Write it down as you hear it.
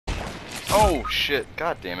Oh shit!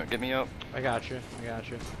 God damn it! Get me up. I got you. I got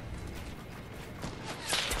you.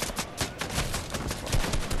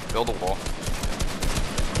 Build a wall.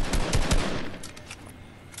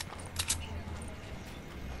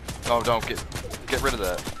 Oh, don't get rid of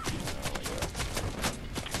that.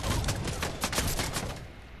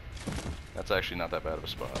 That's actually not that bad of a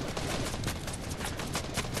spot.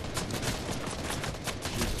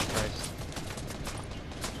 Jesus Christ.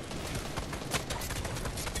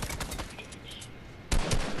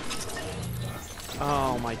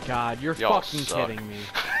 Oh my god, you're fucking kidding me.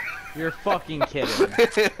 You're fucking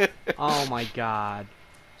kidding. Oh my god.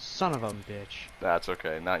 Son of a bitch. That's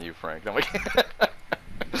okay, not you, Frank. No,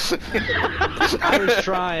 I was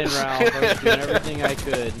trying, Ralph. I was doing everything I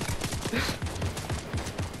could.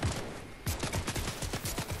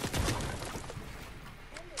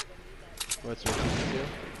 What's what you do?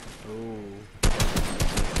 Ooh.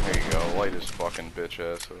 there you go. Light his fucking bitch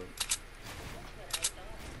ass up.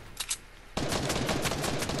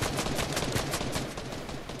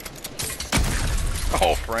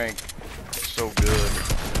 Oh, Frank. So good.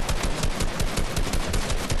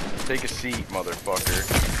 Take a seat,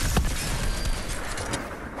 motherfucker.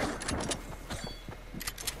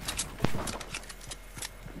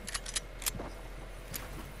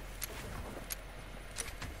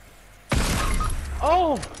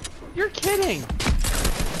 Oh! You're kidding!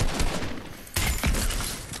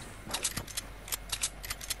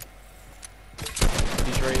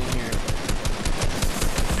 He's right in here.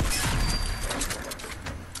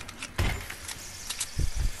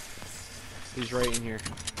 He's right in here.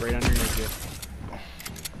 Right underneath you.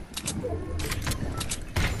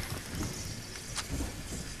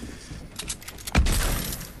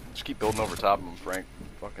 Just keep building over top of him, Frank.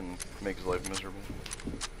 Fucking make his life miserable.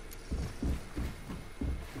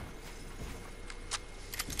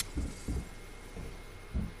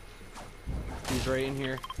 He's right in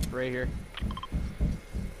here. Right here.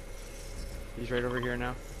 He's right over here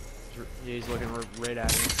now. He's looking right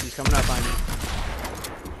at me. He's coming up on me.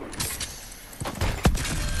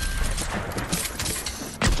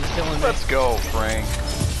 He's killing me. Let's go, Frank.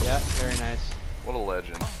 Yeah, very nice. What a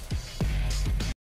legend.